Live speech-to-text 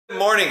Good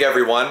morning,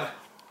 everyone.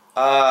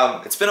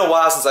 It's been a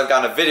while since I've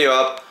gotten a video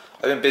up.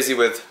 I've been busy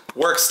with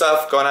work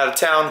stuff, going out of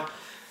town,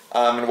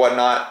 and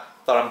whatnot.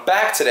 But I'm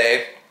back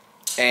today,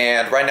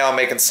 and right now I'm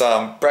making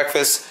some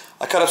breakfast.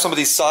 I cut up some of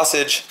these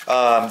sausage.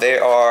 They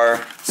are,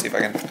 let's see if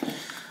I can,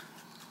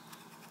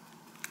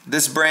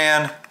 this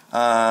brand,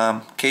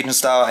 Cajun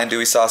style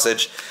andouille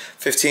sausage,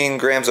 15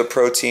 grams of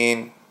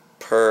protein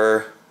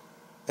per,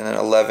 and then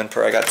 11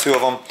 per. I got 2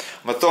 of them.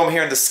 I'm gonna throw them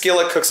here in the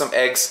skillet, cook some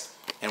eggs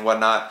and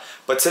whatnot.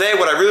 But today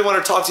what I really want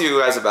to talk to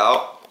you guys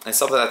about, and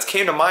something that's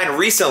came to mind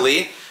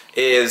recently,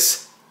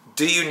 is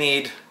do you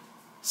need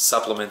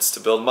supplements to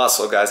build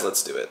muscle? Guys,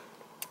 let's do it.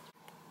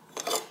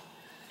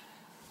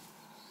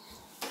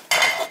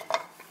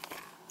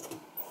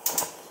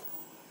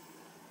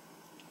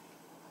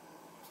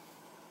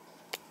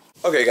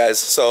 Okay guys,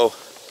 so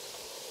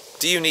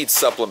do you need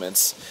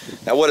supplements?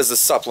 Now what is a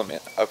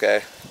supplement,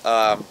 okay?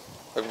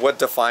 What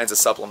defines a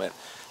supplement?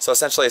 So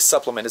essentially a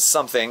supplement is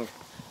something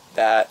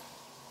that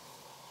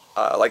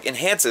like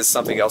enhances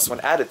something else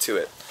when added to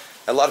it.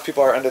 A lot of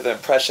people are under the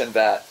impression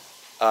that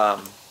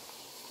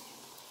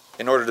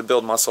in order to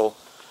build muscle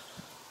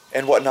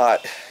and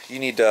whatnot, you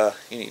need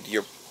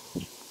your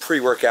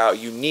pre-workout,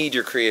 you need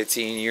your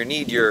creatine, you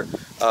need your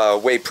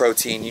whey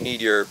protein, you need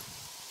your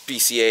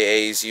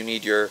BCAAs, you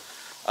need your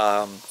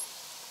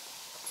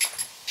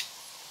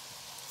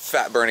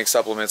fat burning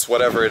supplements,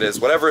 whatever it is,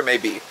 whatever it may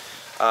be.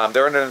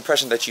 They're under the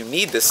impression that you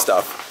need this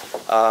stuff,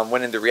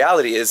 when in the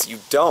reality is you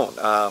don't.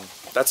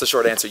 That's the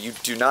short answer. You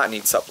do not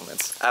need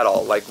supplements at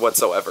all, like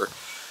whatsoever.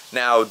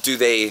 Now, do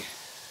they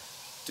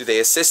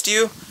assist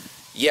you?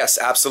 Yes,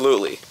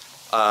 absolutely.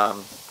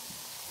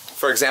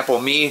 For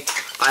example, me,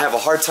 I have a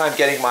hard time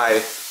getting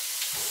my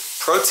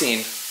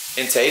protein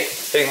intake,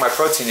 hitting my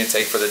protein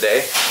intake for the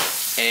day,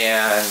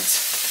 and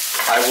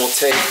I will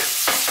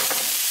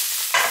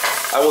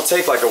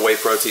take like a whey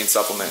protein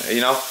supplement. You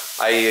know,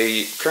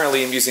 I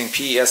currently am using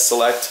PES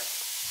Select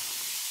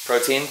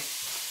protein,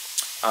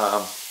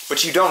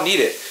 but you don't need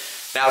it.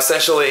 Now,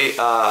 essentially,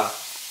 I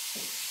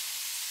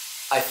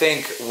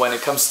think when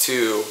it comes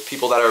to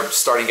people that are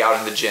starting out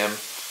in the gym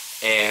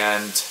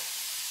and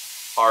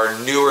are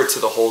newer to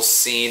the whole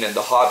scene and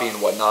the hobby and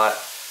whatnot,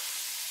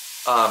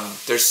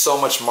 there's so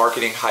much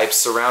marketing hype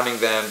surrounding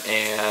them,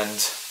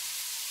 and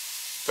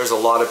there's a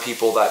lot of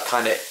people that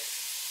kind of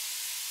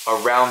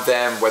around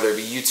them, whether it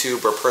be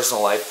YouTube or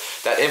personal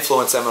life, that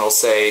influence them and will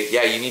say,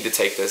 yeah, you need to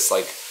take this,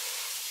 like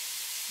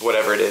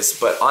whatever it is.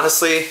 But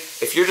honestly,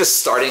 if you're just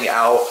starting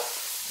out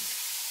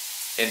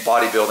in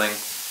bodybuilding,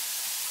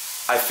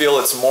 I feel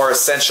it's more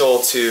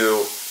essential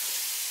to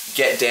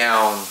get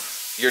down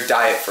your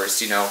diet first.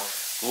 You know,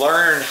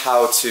 learn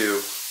how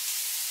to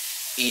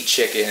eat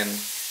chicken,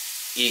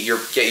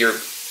 get your,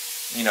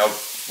 you know,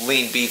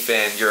 lean beef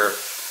in, your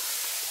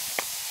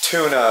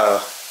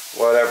tuna,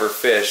 whatever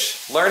fish.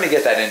 Learn to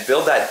get that in,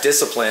 build that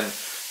discipline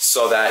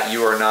so that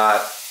you are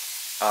not,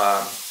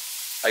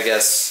 I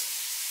guess,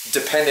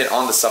 dependent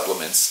on the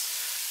supplements.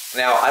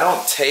 Now, I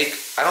don't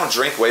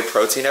drink whey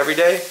protein every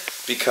day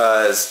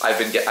because I've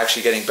been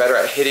actually getting better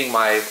at hitting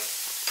my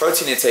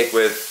protein intake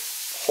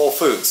with whole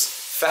foods.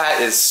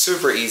 Fat is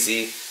super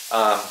easy,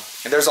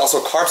 and there's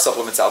also carb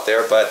supplements out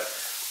there, but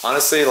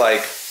honestly,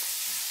 like,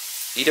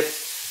 eat a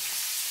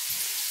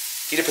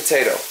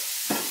potato,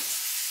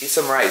 eat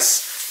some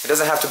rice. It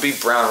doesn't have to be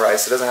brown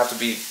rice. It doesn't have to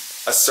be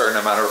a certain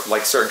amount of,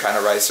 like, certain kind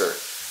of rice or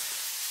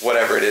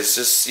whatever it is.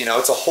 Just, you know,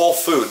 it's a whole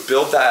food.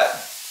 Build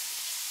that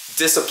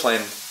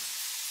discipline,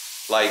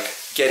 like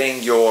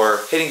hitting your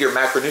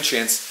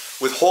macronutrients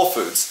with whole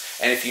foods.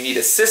 And if you need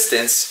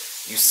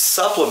assistance, you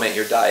supplement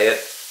your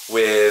diet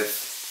with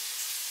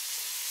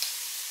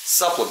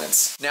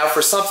supplements. Now,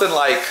 for something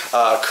like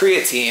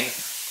creatine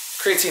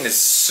is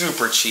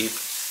super cheap,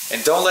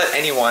 and don't let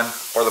anyone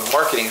or the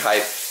marketing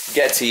hype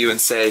get to you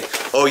and say,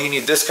 oh, you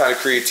need this kind of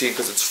creatine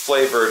because it's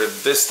flavored and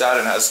this, that,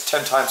 and has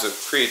 10 times of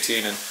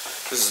creatine, and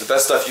this is the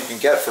best stuff you can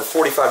get for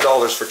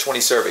 $45 for 20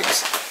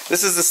 servings.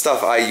 This is the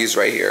stuff I use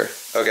right here,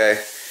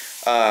 okay?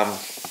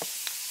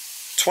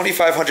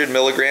 2,500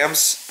 milligrams,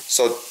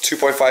 so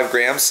 2.5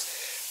 grams,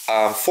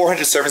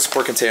 400 servings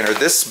per container.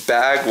 This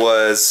bag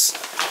was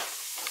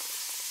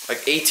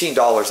like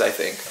 $18, I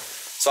think.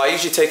 So I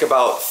usually take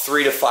about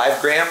 3 to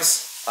 5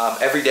 grams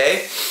every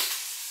day.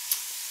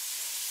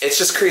 It's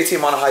just creatine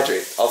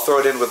monohydrate. I'll throw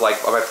it in with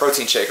like my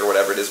protein shake or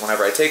whatever it is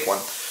whenever I take one.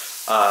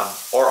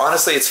 Or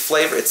honestly, it's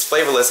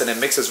flavorless and it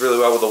mixes really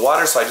well with the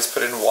water, so I just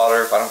put it in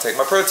water if I don't take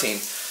my protein.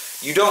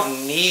 You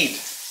don't need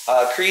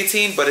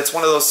creatine, but it's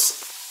one of those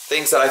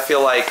things that I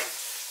feel like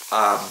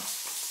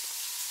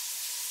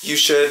you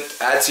should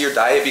add to your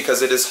diet,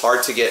 because it is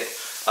hard to get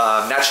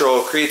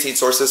natural creatine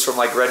sources from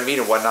like red meat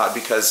and whatnot,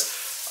 because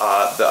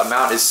the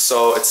amount is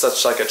it's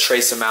such like a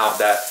trace amount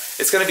that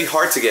it's going to be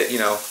hard to get, you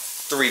know,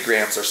 3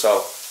 grams or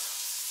so.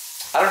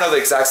 I don't know the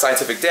exact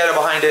scientific data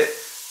behind it,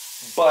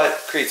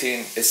 but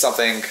creatine is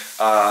something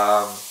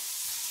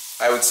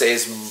I would say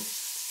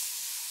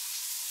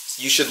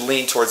you should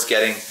lean towards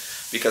getting,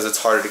 because it's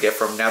harder to get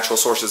from natural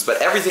sources.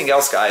 But everything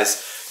else,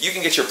 guys, You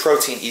can get your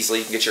protein easily,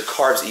 you can get your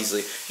carbs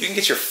easily, you can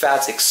get your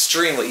fats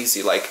extremely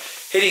easy. Like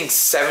hitting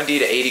 70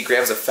 to 80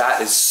 grams of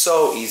fat is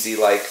so easy.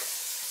 Like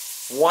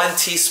 1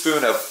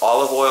 teaspoon of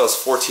olive oil is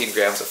 14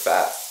 grams of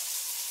fat.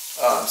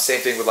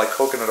 Same thing with like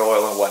coconut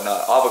oil and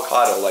whatnot,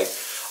 avocado, like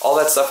all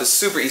that stuff is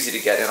super easy to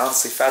get. And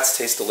honestly, fats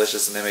taste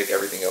delicious and they make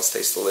everything else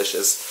taste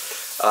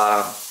delicious.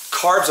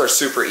 Carbs are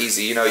super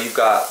easy. You know, you've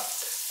got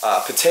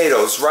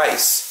potatoes,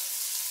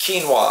 rice,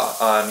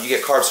 quinoa. You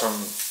get carbs from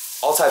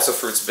all types of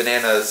fruits,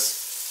 bananas,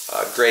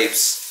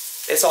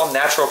 grapes. It's all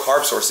natural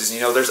carb sources.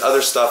 You know, there's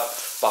other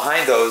stuff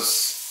behind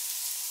those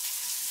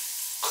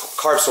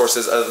carb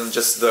sources other than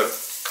just the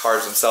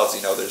carbs themselves.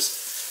 You know, there's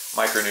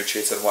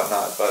micronutrients and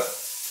whatnot, but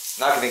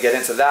I'm not going to get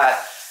into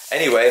that.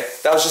 Anyway,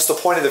 that was just the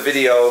point of the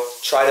video.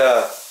 Try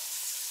to,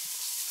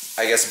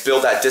 I guess,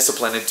 build that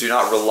discipline and do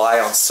not rely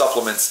on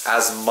supplements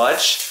as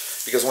much,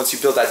 because once you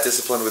build that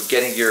discipline with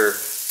getting your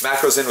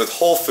macros in with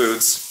whole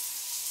foods,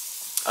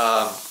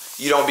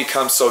 you don't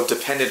become so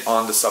dependent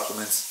on the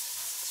supplements.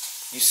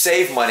 You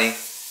save money,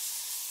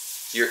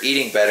 you're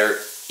eating better,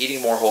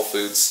 eating more whole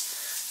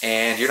foods,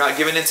 and you're not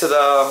giving into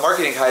the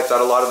marketing hype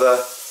that a lot of the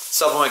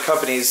supplement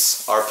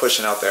companies are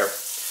pushing out there.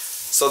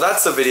 So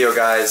that's the video,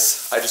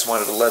 guys. I just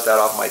wanted to let that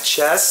off my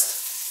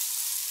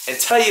chest and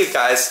tell you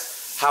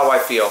guys how I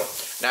feel.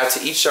 Now,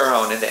 to each their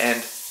own. In the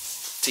end,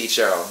 to each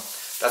their own.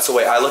 That's the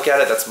way I look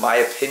at it. That's my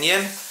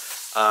opinion.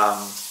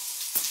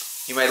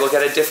 You might look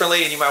at it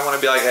differently, and you might want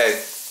to be like,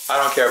 hey, I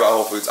don't care about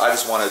whole foods. I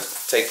just want to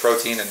take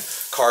protein and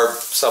carb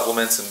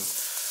supplements and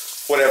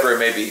whatever it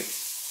may be.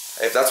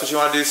 If that's what you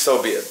want to do,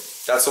 so be it.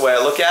 That's the way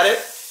I look at it.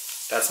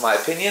 That's my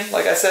opinion,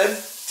 like I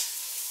said.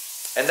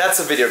 And that's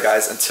the video,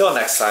 guys. Until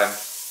next time,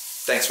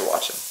 thanks for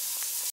watching.